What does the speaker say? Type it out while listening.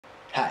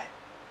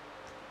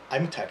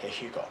I'm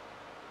Takehiko.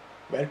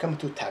 Welcome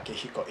to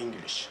Takehiko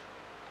English.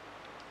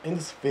 In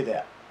this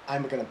video,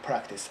 I'm gonna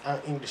practice an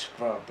English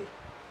verb.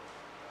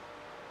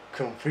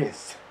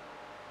 Convince.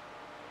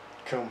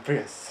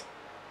 Convince.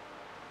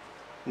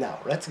 Now,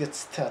 let's get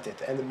started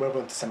and move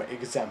on to some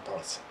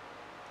examples.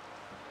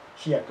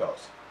 Here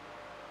goes.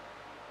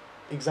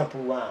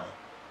 Example 1.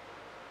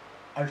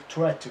 I'll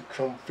try to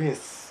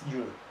convince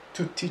you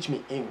to teach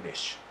me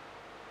English.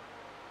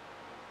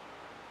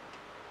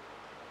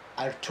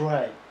 I'll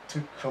try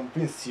to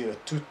convince you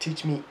to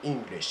teach me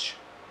English.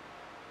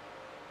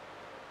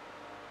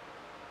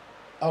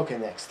 Okay,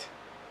 next.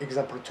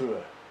 Example 2.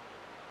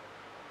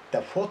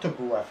 The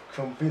photograph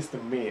convinced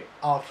me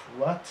of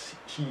what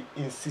he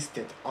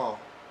insisted on.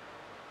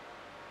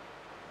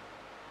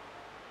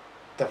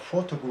 The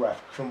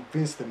photograph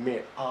convinced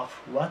me of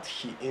what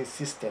he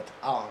insisted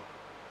on.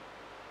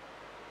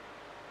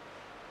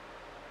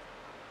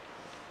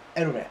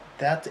 Anyway,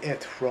 that's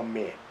it from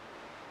me.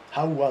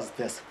 How was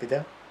this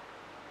video?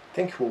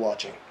 Thank you for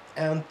watching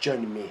and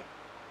join me.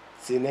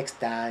 See you next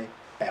time.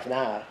 Bye for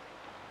now.